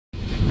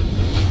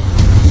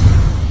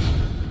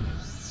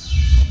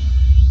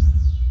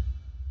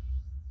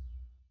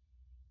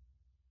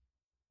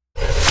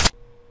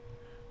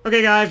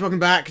Okay guys, welcome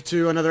back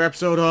to another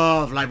episode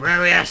of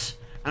Librariis.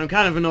 I'm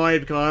kind of annoyed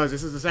because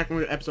this is the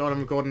second episode I'm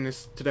recording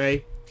this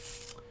today.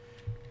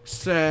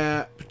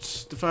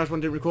 Except the first one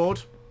didn't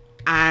record,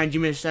 and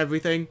you missed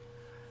everything.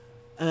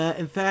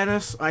 In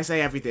fairness, I say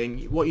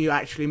everything. What you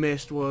actually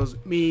missed was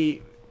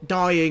me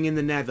dying in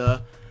the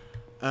nether,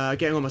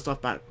 getting all my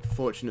stuff back,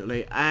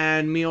 fortunately,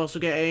 and me also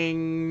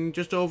getting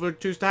just over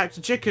 2 stacks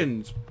of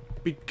chickens,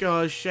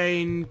 because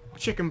Shane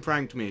chicken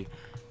pranked me.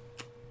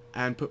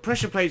 And put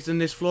pressure plates in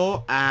this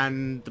floor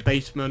and the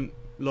basement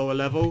lower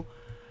level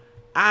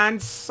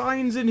and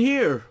signs in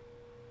here,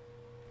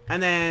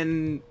 and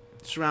then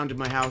surrounded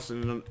my house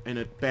in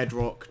a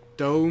bedrock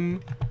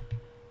dome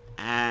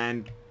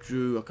and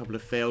drew a couple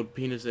of failed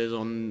penises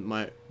on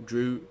my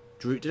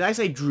did I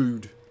say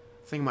druid?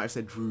 I think I might have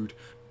said druid.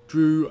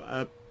 Drew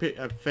a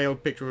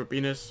failed picture of a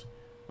penis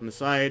on the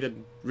side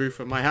and roof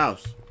of my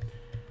house,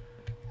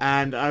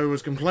 and I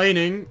was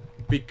complaining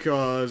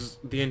because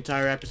the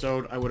entire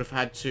episode I would have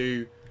had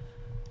to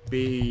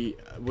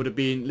would have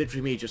been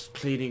literally me just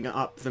cleaning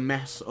up the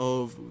mess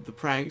of the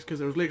pranks, because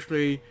there was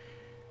literally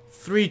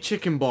 3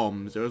 chicken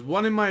bombs. There was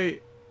one in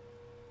my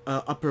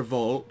upper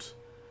vault,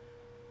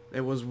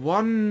 there was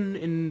one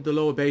in the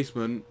lower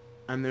basement,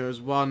 and there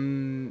was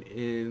one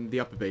in the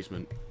upper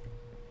basement.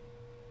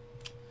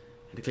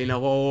 Had to clean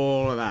up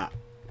all of that.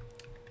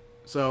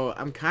 So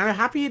I'm kind of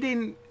happy I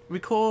didn't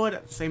record.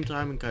 At the same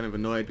time I'm kind of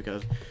annoyed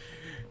because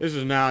this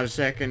is now the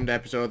second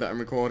episode that I'm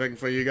recording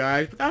for you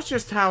guys, but that's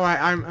just how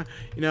I'm,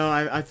 you know,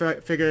 I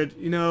figured,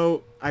 you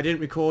know, I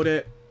didn't record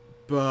it,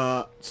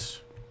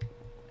 but,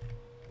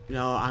 you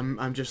know,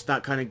 I'm just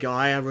that kind of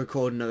guy. I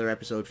record another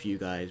episode for you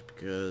guys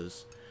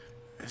because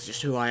that's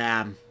just who I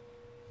am.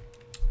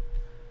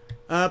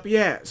 But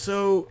yeah,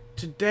 so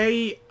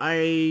today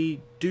I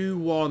do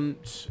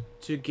want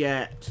to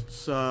get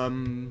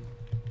some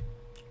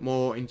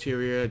more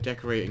interior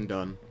decorating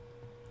done.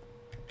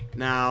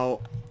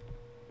 Now,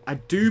 I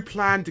do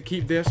plan to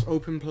keep this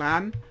open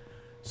plan,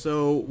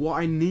 so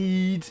what I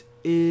need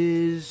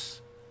is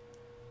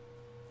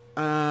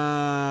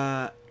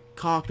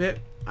carpet,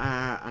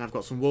 and I've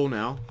got some wool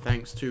now,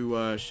 thanks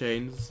to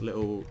Shane's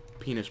little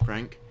penis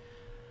prank.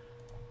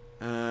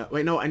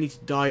 Wait, no, I need to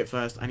dye it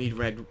first. I need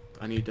red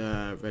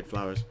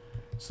flowers.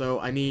 So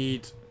I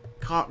need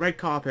red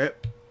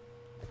carpet,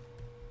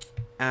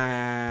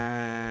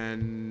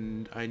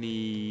 and I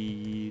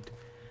need...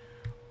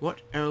 what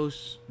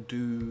else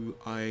do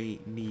I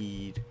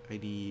need? I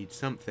need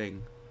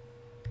something.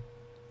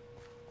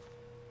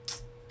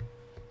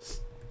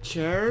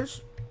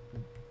 Chairs?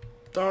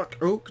 Dark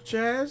oak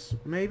chairs,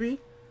 maybe?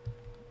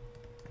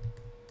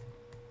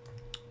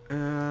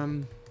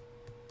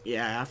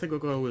 Yeah, I think we'll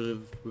go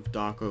with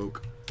dark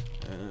oak.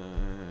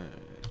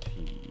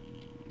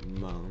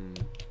 Mum,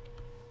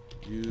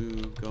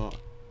 you got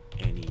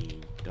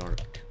any dark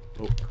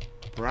oak,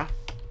 bruh?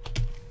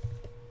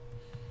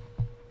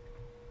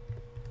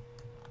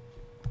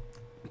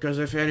 Because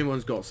if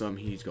anyone's got some,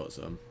 he's got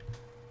some.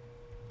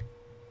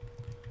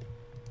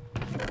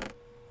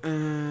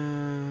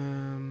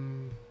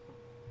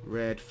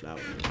 Red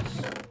flowers.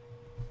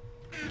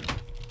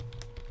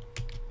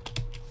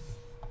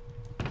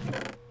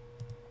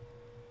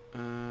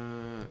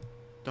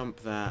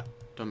 Dump that,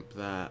 dump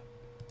that,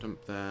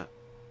 dump that,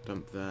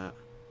 dump that.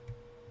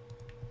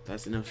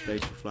 That's enough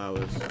space for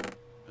flowers.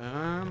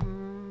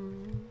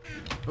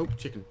 Oh,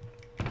 chicken.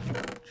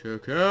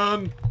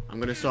 Chicken! I'm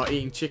gonna start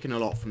eating chicken a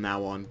lot from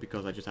now on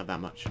because I just have that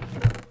much.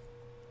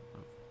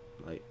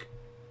 Like,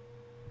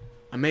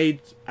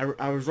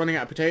 I was running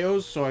out of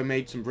potatoes, so I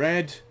made some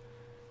bread.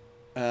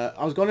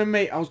 I was gonna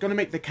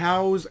make the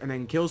cows and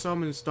then kill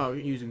some and start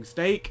using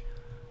steak.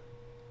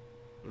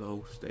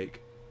 Low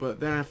steak. But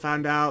then I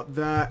found out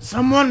that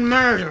someone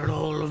murdered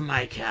all of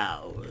my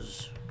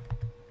cows.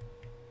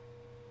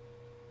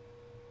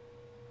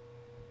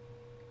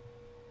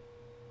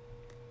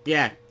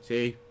 Yeah,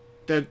 see?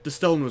 The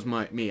stone was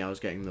me. I was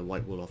getting the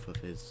white wool off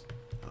of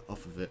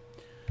it.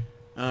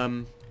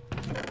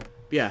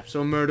 Yeah,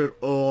 so I murdered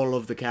all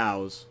of the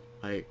cows.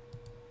 Like,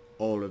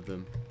 all of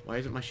them. Why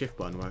isn't my shift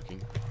button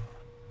working?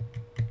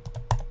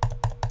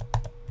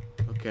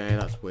 Okay,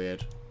 that's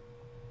weird.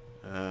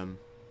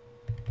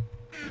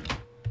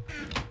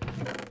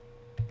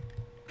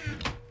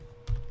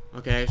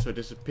 Okay, so it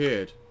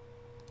disappeared.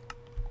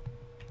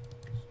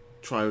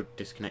 Try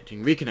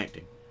disconnecting,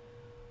 reconnecting.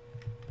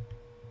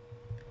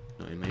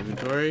 Not in my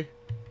inventory.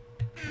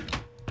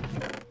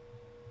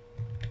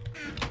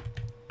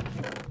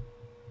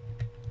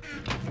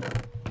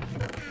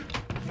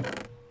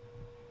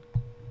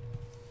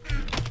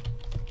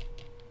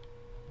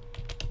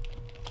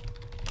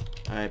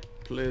 I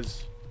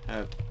please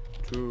have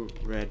 2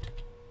 red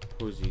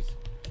posies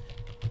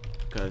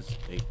because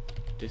they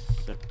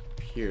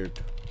disappeared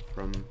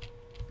from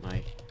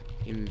my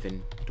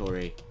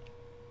inventory.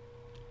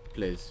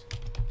 Please.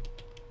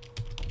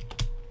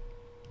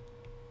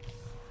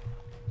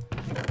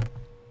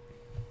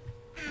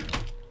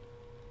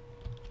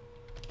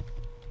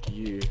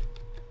 You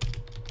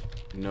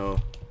know,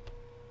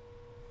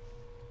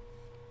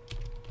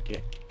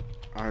 get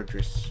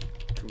Ardris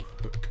to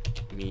hook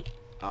me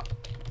up,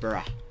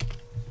 bruh.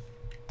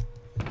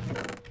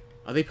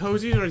 Are they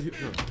posies or are they...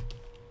 No.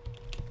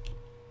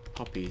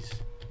 Poppies.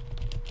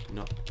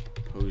 Not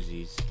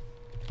posies.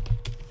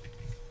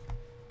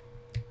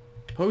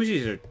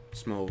 Posies are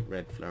small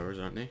red flowers,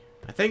 aren't they?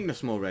 I think they're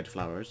small red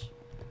flowers.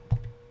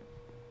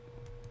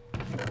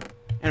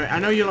 Anyway, I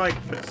know you're like,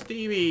 but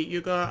Stevie,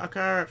 you got a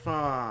carrot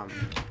farm.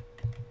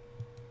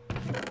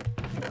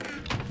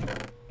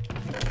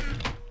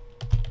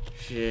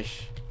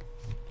 Shish.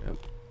 Oh.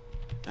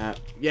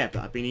 Yeah,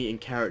 but I've been eating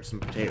carrots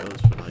and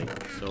potatoes for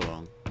like so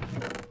long.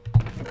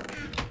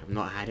 I've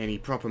not had any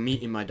proper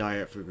meat in my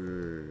diet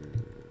for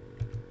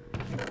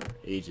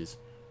ages.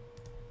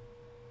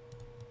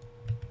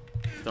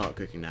 Start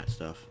cooking that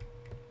stuff.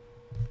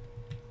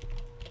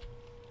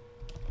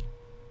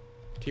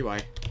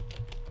 TY.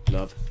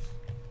 Love.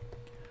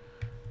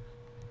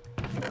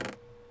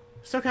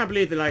 Still can't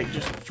believe they like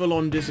just full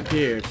on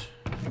disappeared.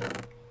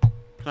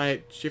 Can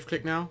I shift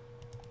click now?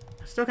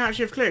 I still can't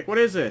shift click. What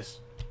is this?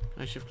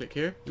 Can I shift click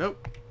here?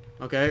 Nope.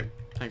 Okay.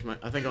 Thanks,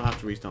 I think I'll have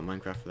to restart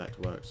Minecraft for that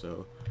to work,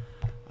 so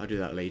I'll do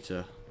that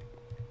later.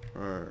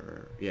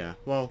 Or yeah.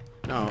 Well,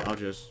 no, I'll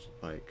just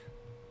like.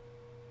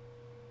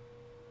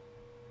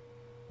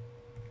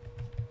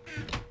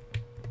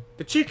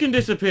 The chicken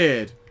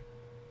disappeared.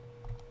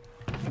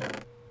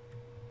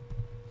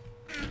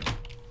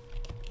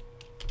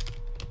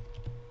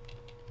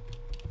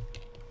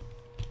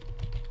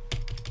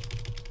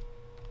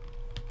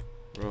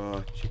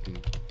 Raw chicken,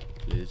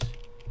 please.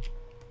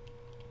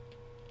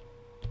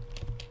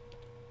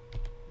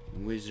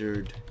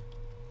 Wizard,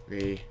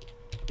 be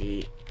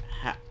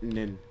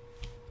happening.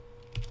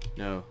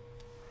 No,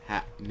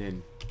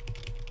 happening.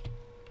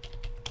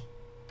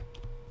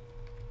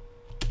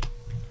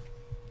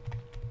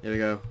 There we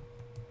go.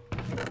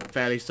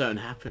 Fairly certain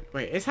happen.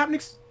 Wait, it's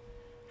happening.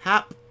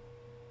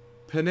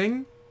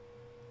 Happening.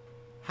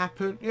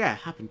 Happen. Yeah,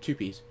 happen. 2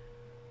 P's.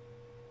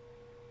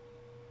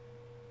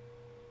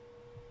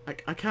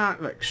 I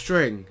can't like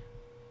string.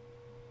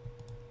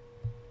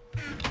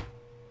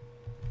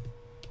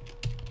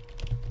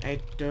 I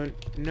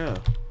don't know.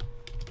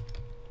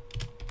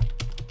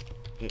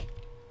 It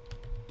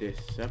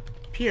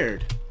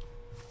disappeared.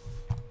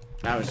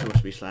 That was supposed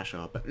to be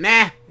 /R, but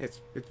nah, it's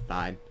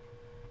fine.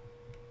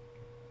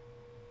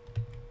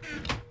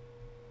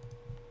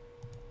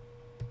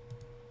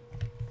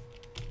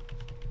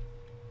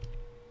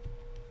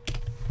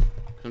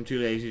 I'm too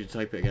lazy to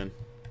type it again.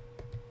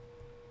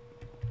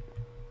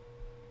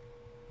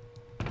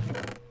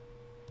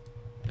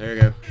 There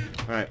you go.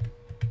 Alright.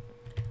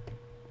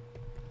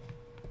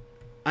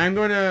 I'm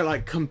going to,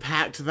 like,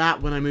 compact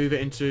that when I move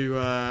it into,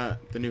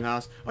 the new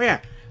house. Oh,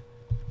 yeah.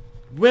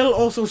 Will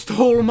also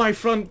stole the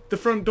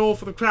front door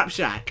for the crap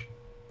shack.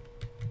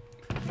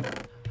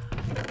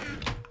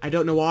 I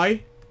don't know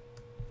why.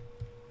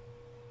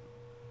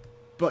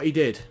 But he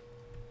did.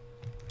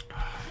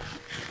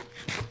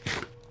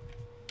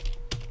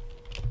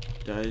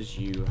 Does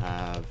you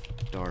have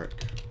dark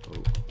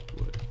oak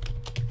wood?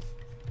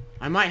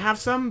 I might have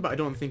some, but I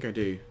don't think I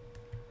do.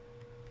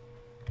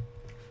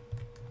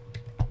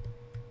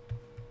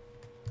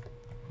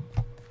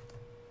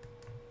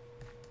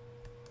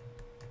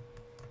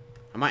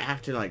 I might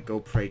have to like go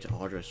pray to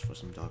Ardris for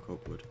some dark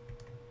oak wood.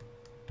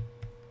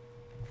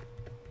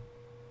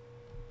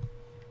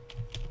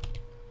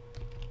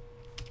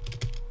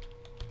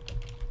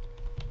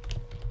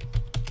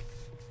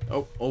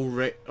 Oh,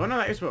 alright. Oh no,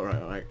 that is about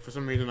right. Like, for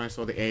some reason I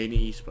saw the A and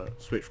E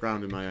switched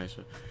round in my eyes.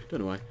 So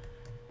don't know why.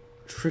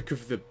 Trick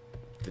of the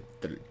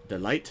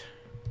light,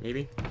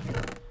 maybe.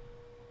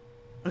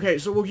 Okay,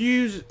 so we'll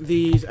use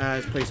these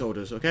as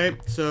placeholders. Okay,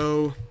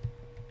 so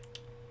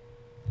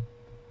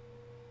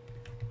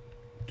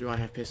do I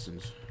have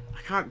pistons?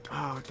 I can't.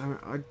 Oh damn it!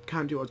 I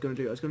can't do what I was going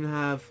to do. I was going to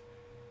have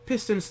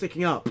pistons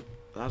sticking up.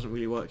 That doesn't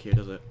really work here,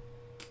 does it?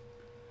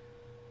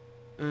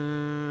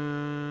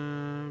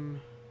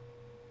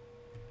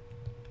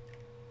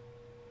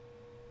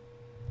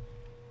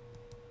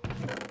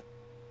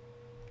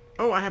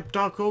 Oh, I have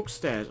dark oak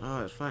stairs.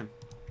 Oh, that's fine.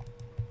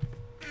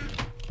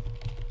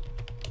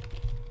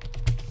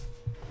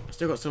 I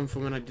still got some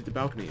from when I did the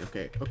balcony.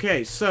 Okay.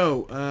 Okay,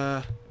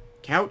 so,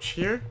 couch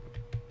here?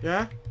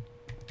 Yeah?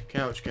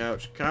 Couch,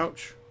 couch,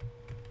 couch.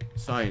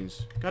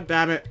 Signs. God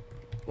damn it.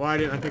 Why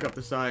didn't I pick up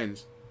the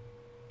signs?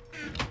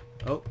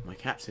 Oh, my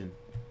cat's in.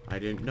 I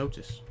didn't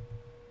notice.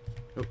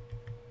 Oh.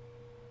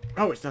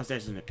 Oh, it's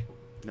downstairs, isn't it?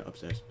 Not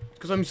upstairs.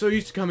 Because I'm so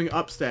used to coming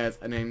upstairs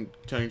and then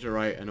turning to the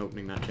right and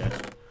opening that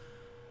chest.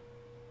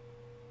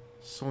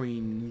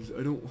 Signs.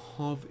 I don't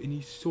have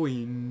any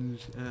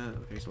signs.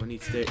 Okay, so I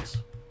need sticks.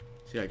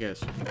 See how it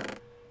goes.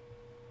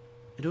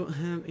 I don't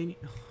have any.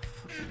 Oh,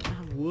 fuck, I don't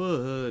have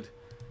wood.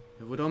 You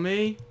have wood on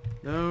me?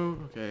 No?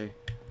 Okay.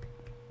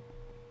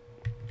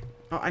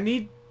 Oh, I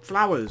need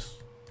flowers.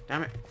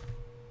 Damn it.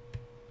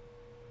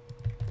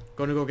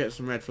 Gonna go get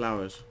some red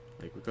flowers.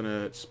 Like, we're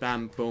gonna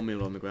spam bone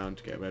meal on the ground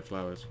to get red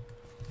flowers.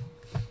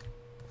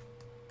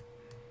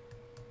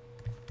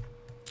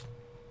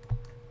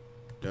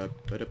 Yeah,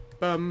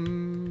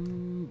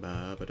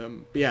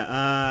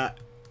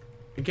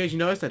 in case you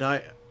noticed that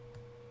I...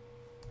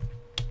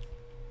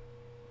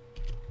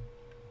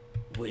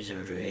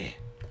 Wizardry.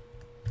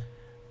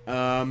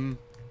 In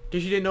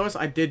case you didn't notice,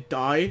 I did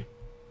die.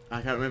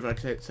 I can't remember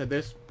if I said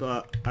this,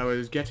 but I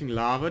was getting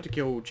lava to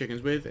kill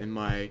chickens with in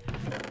my...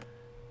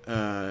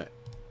 I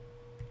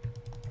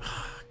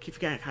keep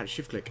forgetting I can't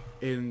shift click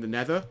in the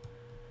nether.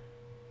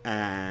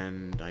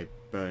 And I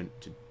burnt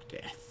to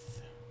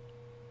death.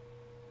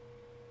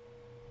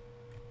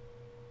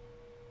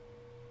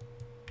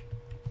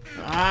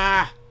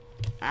 Ah!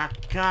 I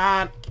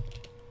can't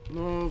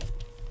move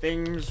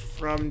things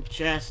from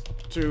chest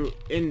to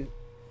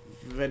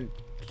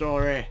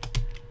inventory.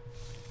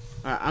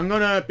 I'm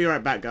gonna be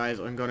right back, guys.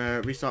 I'm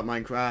gonna restart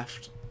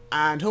Minecraft,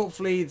 and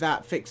hopefully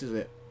that fixes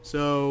it.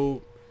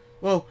 So,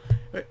 well,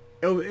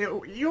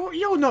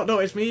 you'll not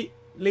notice me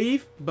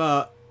leave,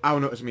 but I'll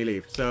notice me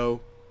leave.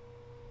 So,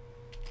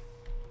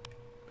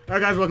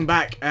 alright, guys, welcome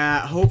back.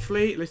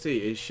 Hopefully, let's see,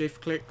 is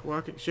shift click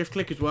working? Shift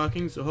click is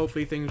working, so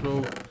hopefully things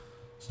will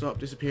stop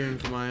disappearing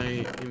from my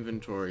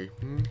inventory.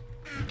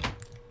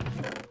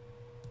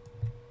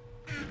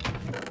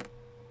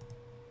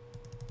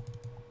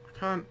 I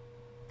can't.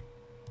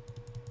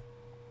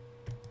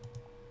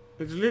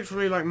 It's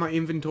literally like my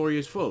inventory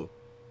is full.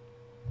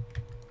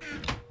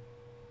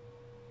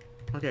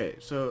 Okay,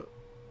 so...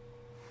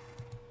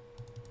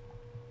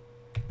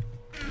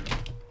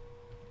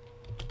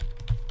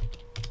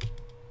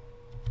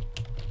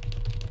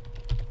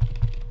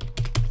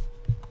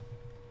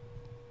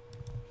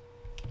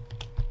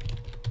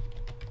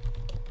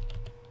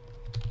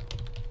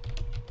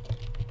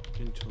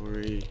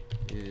 inventory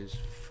is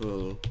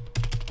full,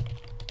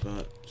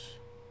 but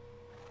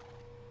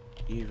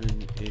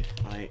even if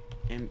I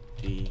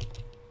empty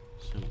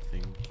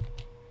something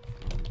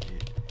from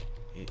it,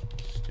 it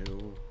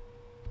still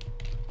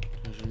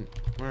doesn't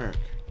work.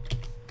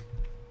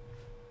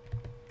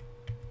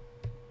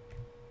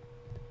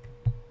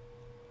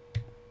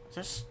 Is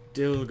that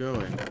still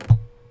going?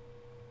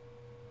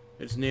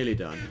 It's nearly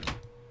done.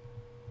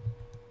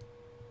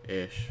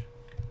 Ish.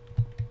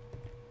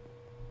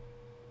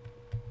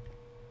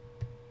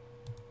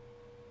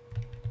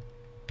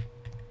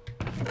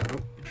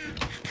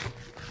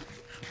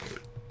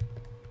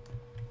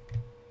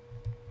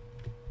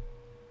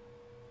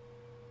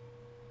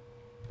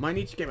 Might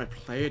need to get my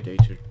player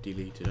data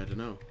deleted, I don't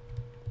know.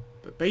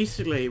 But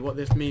basically what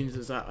this means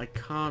is that I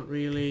can't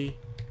really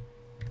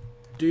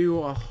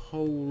do a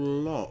whole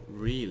lot,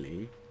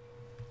 really.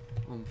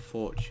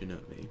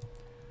 Unfortunately.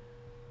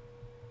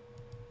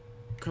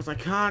 Because I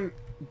can't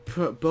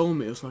put bone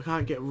meal, so I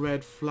can't get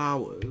red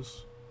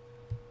flowers.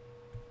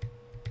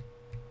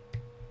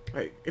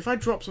 Wait, if I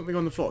drop something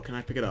on the floor, can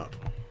I pick it up?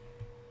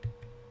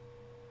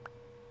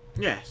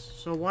 Yes,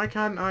 so why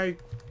can't I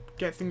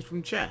get things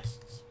from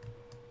chests?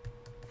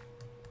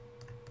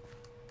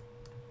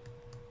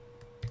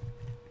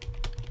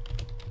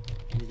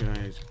 You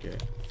guys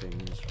get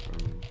things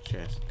from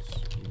chests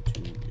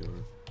into your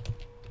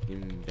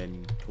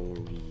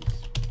inventories.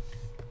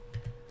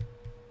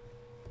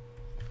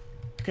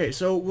 Okay,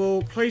 so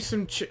we'll place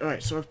some...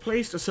 Alright, so I've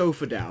placed a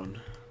sofa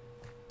down.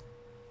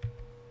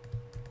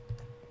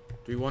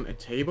 Do we want a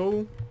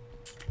table?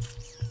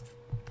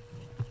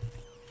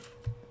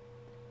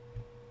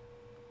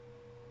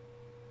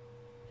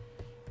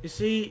 You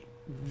see,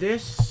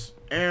 this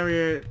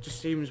area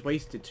just seems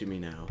wasted to me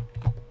now.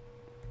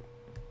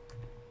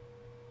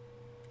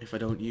 If I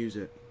don't use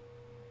it.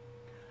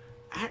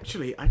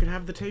 Actually, I could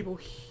have the table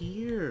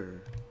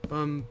here.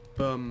 Bum.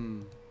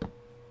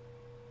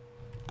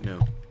 No.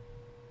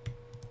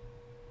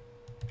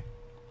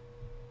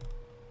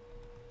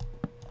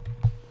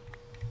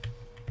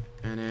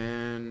 And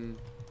then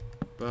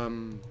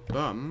bum.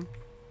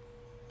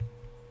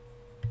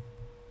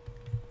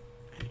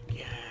 And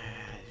yeah,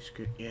 it's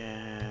good.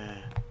 Yeah.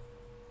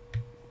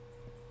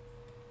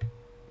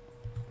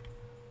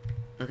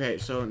 Okay,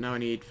 so now I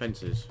need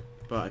fences.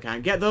 But I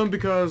can't get them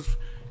because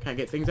I can't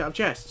get things out of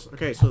chests.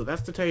 Okay, so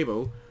that's the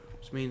table,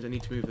 which means I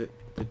need to move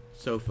the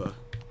sofa.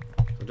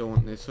 I don't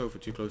want the sofa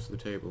too close to the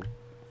table.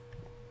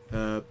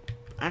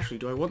 Actually,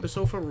 do I want the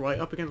sofa right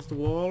up against the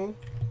wall?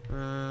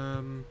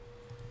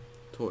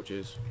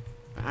 Torches.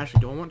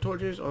 Actually, do I want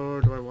torches or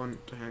do I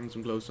want to hang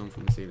some glowstone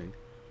from the ceiling?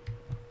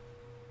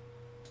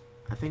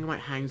 I think I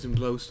might hang some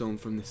glowstone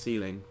from the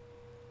ceiling.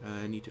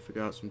 I need to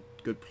figure out some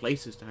good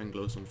places to hang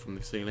glowstone from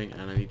the ceiling,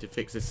 and I need to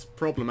fix this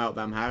problem out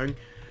that I'm having.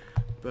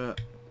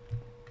 But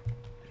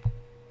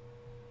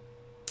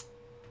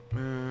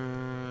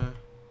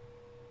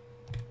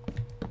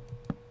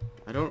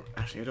I don't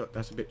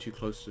that's a bit too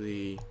close to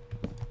the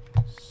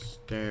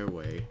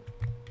stairway.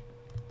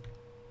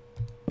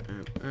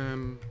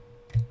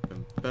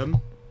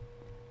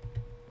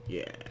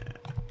 Yeah,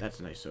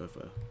 that's a nice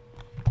sofa.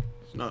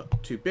 It's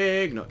not too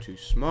big, not too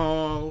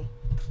small.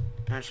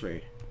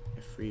 Actually,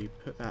 if we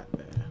put that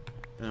there,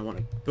 then I want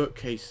a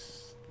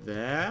bookcase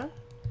there.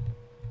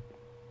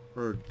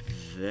 Or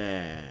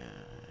there.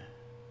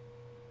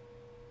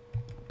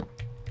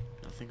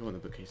 I think I want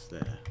the bookcase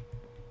there.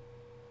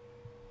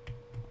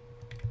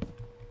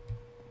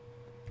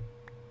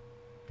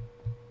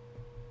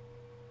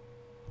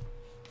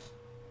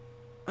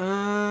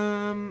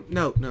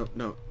 No, no,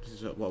 no. This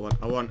is what I want.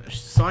 I want a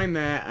sign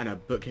there and a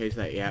bookcase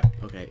there. Yeah,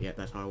 okay, yeah,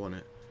 that's how I want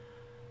it.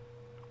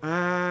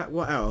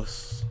 What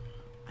else?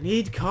 I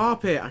need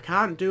carpet. I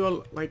can't do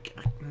a, like...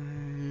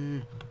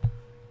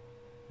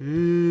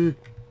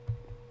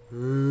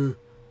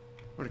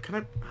 What,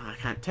 can I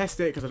can't test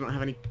it because I don't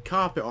have any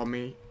carpet on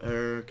me.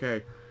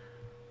 Okay.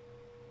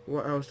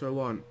 What else do I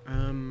want?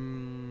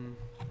 Don't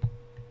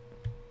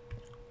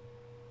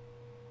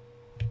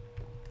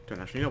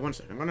actually know. 1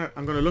 second.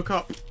 I'm gonna look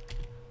up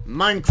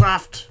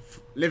Minecraft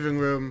living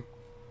room.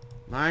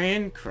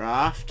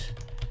 Minecraft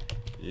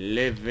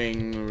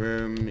living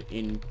room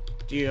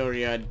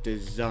interior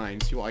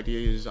design. See what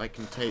ideas I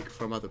can take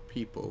from other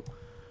people.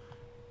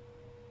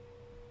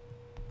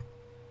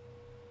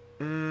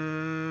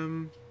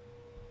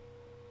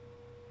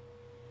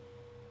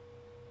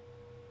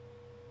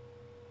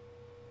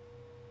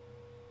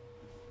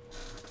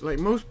 Like,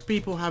 most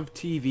people have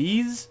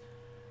TVs,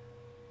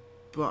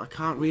 but I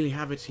can't really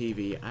have a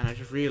TV, and I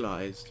just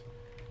realised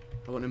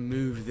I want to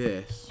move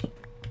this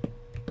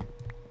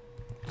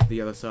to the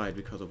other side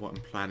because of what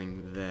I'm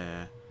planning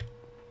there.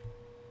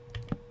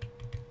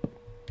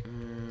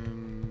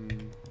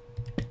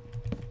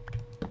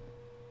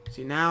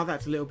 See, now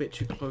that's a little bit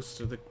too close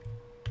to the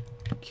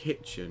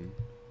kitchen.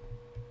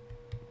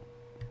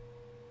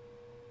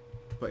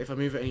 But if I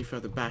move it any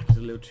further back, it's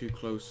a little too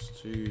close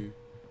to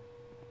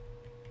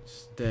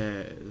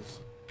stairs.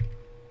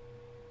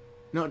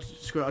 Not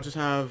screw it, I'll just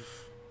have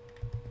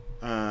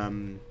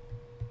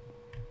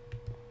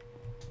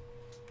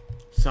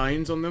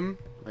signs on them,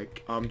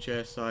 like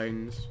armchair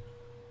signs,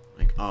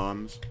 like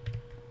arms.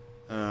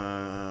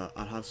 I'll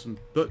have some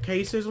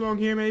bookcases along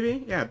here,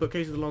 maybe. Yeah,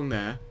 bookcases along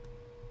there.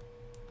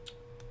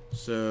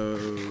 So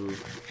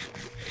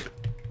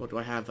what do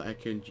I have that I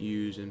can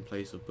use in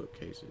place of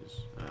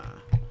bookcases?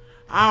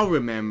 I'll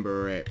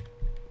remember it,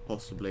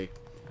 possibly.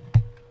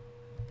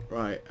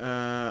 Right,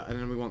 and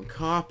then we want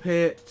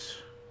carpet.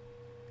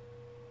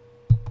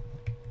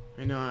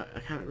 I know I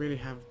can't really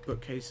have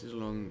bookcases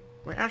along...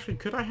 Wait, actually,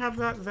 could I have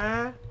that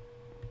there?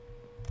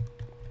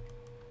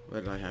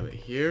 Where did I have it?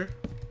 Here?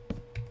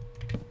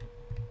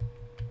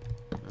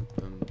 I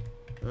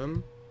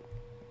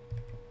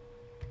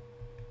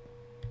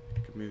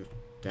could move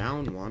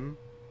down one.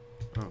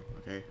 Oh,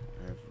 okay.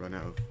 I've run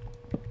out of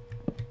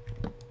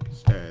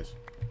stairs.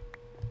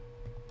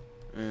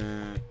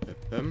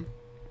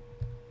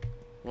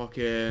 Walk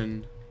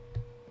in.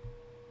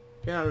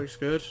 Yeah, that looks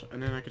good.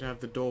 And then I could have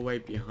the doorway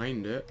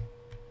behind it.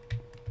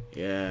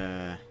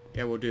 Yeah.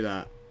 Yeah, we'll do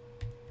that.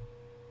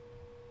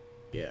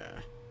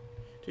 Yeah.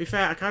 To be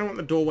fair, I kind of want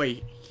the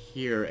doorway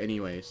here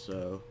anyway,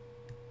 so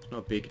it's not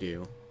a big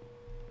deal.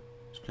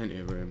 There's plenty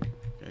of room.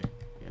 Okay.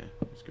 Yeah,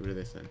 let's get rid of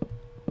this then.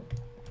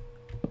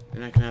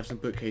 Then I can have some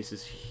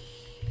bookcases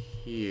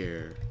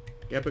here.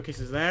 Yeah,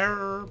 bookcases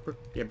there.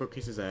 Yeah,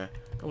 bookcases there.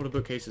 Couple of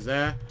bookcases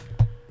there.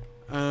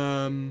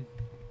 And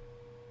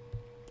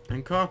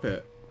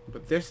carpet.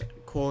 But this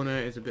corner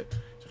is a bit...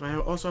 So if I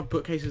also have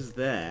bookcases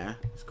there,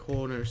 this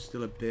corner is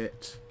still a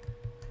bit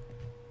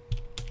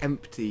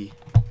empty,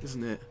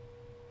 isn't it?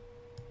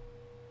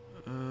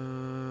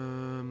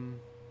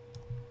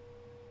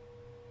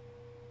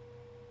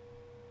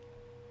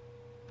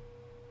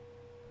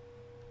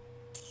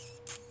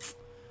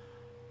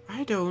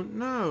 I don't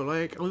know.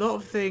 Like, a lot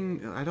of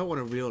things... I don't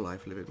want a real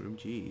life living room,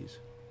 jeez.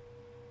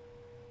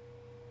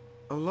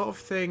 A lot of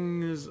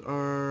things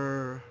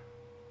are...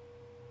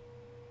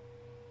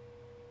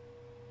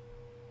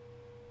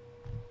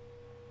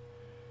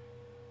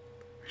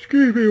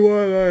 Excuse me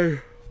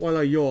while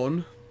I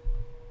yawn.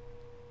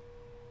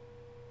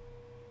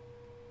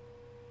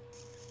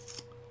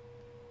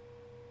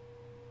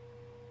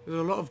 There's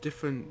a lot of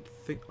different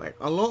things. Like,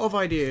 a lot of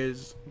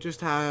ideas just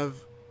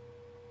have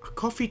a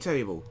coffee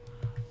table.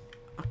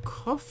 A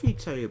coffee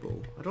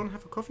table. I don't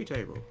have a coffee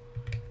table.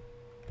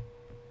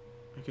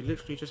 I could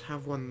literally just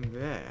have one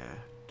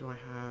there. Do I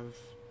have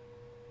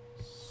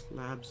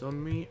slabs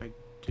on me? I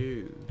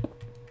do.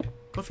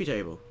 Coffee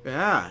table.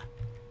 Yeah.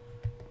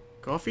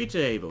 Coffee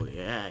table.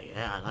 Yeah,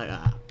 yeah, I like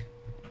that.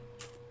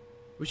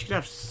 Wish you could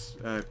have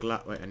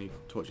wait, I need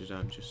torches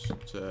down just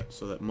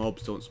so that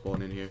mobs don't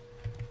spawn in here.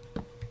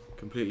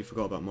 Completely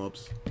forgot about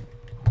mobs.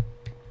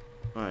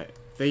 Right,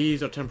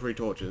 these are temporary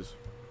torches.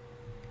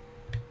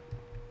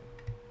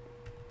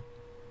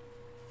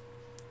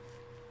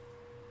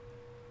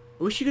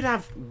 I wish you could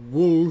have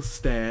wool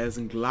stairs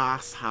and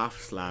glass half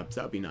slabs.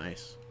 That would be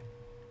nice.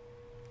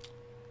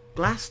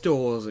 Glass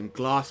doors and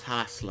glass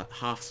half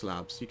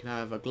slabs. You can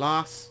have a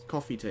glass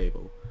coffee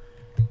table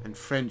and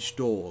French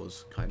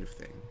doors kind of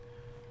thing.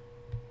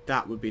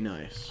 That would be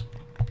nice.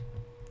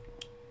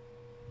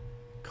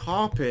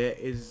 Carpet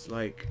is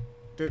like...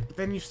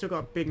 Then you've still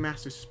got big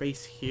massive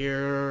space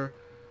here.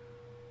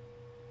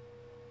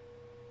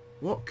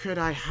 What could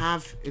I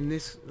have in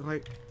this,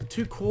 like, the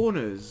two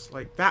corners?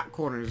 Like, that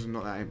corner is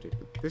not that empty.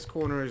 But this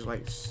corner is,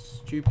 like,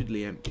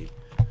 stupidly empty.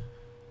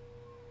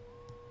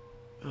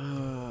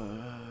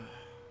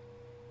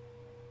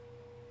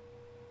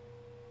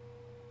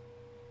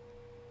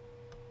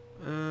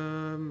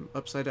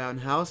 Upside down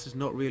house is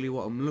not really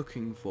what I'm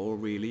looking for,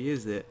 really,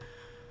 is it?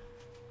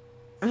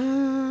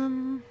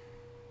 Don't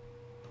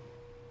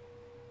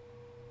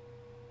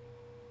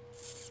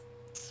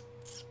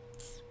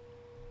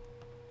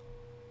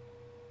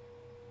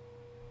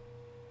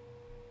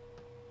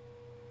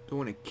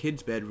want a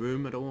kid's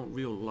bedroom. I don't want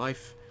real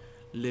life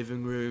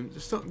living room.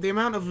 Just the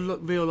amount of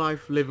real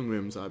life living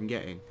rooms I'm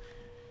getting,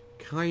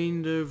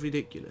 kind of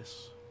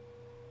ridiculous.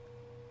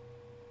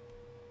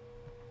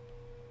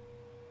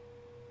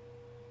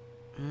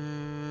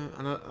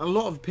 And a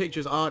lot of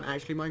pictures aren't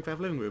actually Minecraft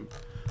living room.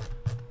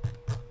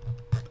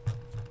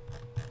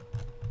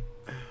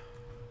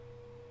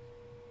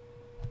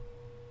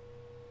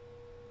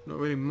 Not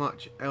really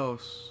much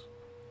else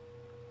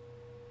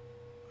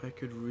I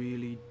could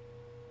really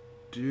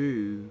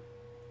do.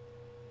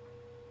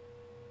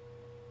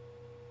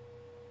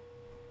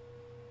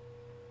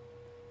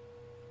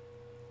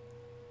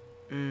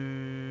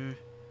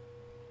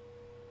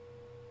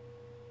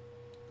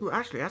 Ooh,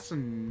 actually, that's a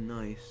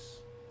nice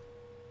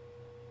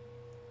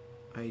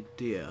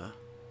idea.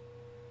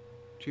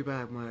 Too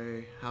bad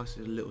my house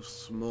is a little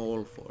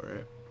small for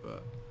it,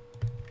 but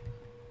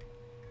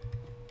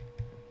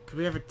could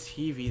we have a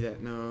TV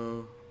that?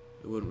 No,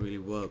 it wouldn't really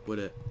work, would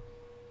it?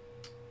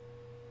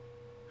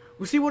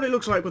 We'll see what it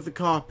looks like with the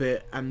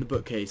carpet and the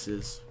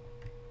bookcases.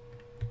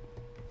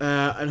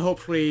 And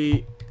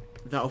hopefully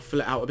that'll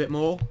fill it out a bit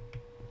more.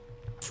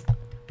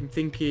 I'm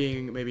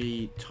thinking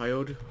maybe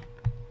tiled,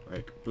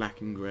 like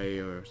black and grey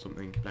or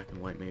something. Black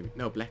and white maybe.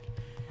 No, black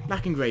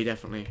and grey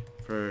definitely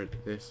for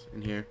this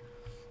in here.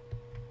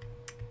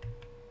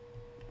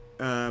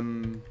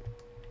 But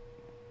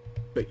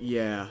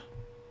yeah,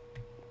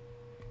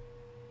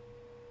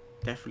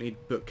 definitely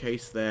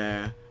bookcase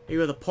there. Maybe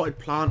with a potted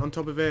plant on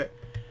top of it.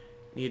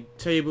 Need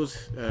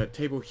tables,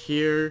 table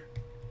here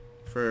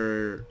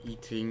for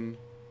eating,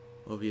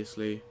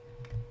 obviously.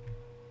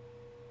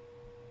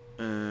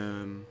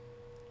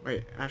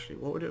 Wait, actually,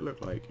 what would it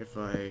look like if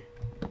I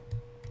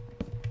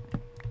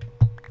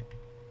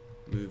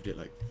moved it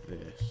like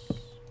this?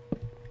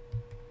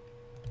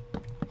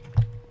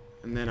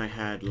 And then I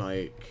had,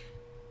 like,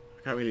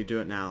 I can't really do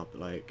it now,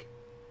 but like,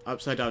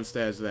 upside down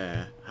stairs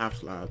there, half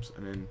slabs,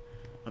 and then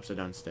upside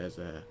down stairs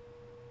there.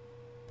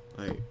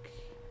 Like,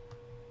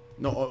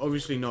 not,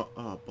 obviously not,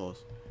 oh,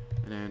 balls.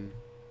 And then,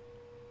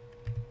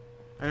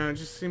 I don't know, it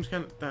just seems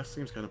kind of, that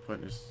seems kind of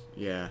pointless.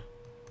 Yeah.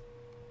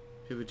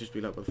 People would just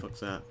be like, what the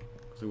fuck's that?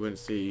 Because they wouldn't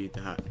see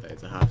that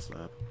it's a half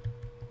slab.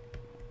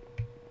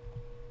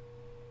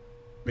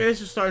 Yeah,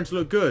 this is starting to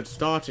look good,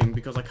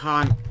 because I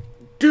can't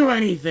do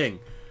anything.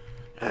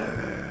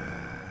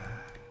 Okay,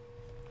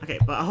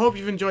 but I hope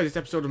you've enjoyed this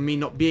episode of me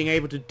not being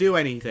able to do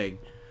anything.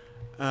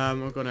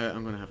 I'm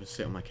gonna have to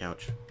sit on my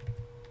couch.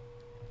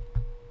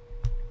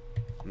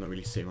 I'm not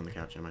really sitting on the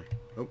couch, am I?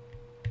 Oh.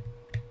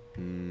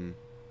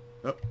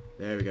 Oh,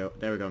 there we go.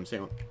 There we go. I'm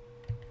sitting on.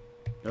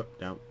 Nope,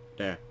 down.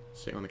 There.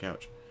 Sitting on the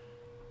couch.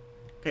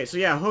 Okay, so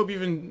yeah, I hope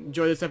you've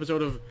enjoyed this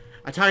episode of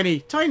a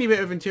tiny bit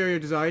of interior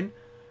design.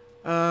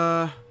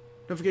 Don't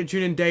forget to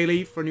tune in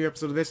daily for a new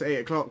episode of this at 8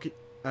 o'clock.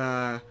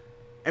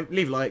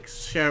 Leave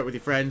likes, share it with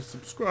your friends,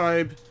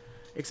 subscribe,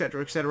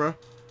 etc, etc.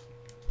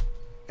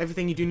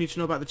 Everything you do need to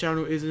know about the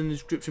channel is in the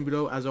description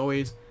below, as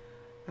always.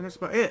 And that's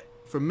about it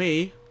from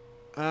me.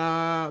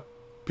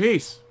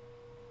 Peace.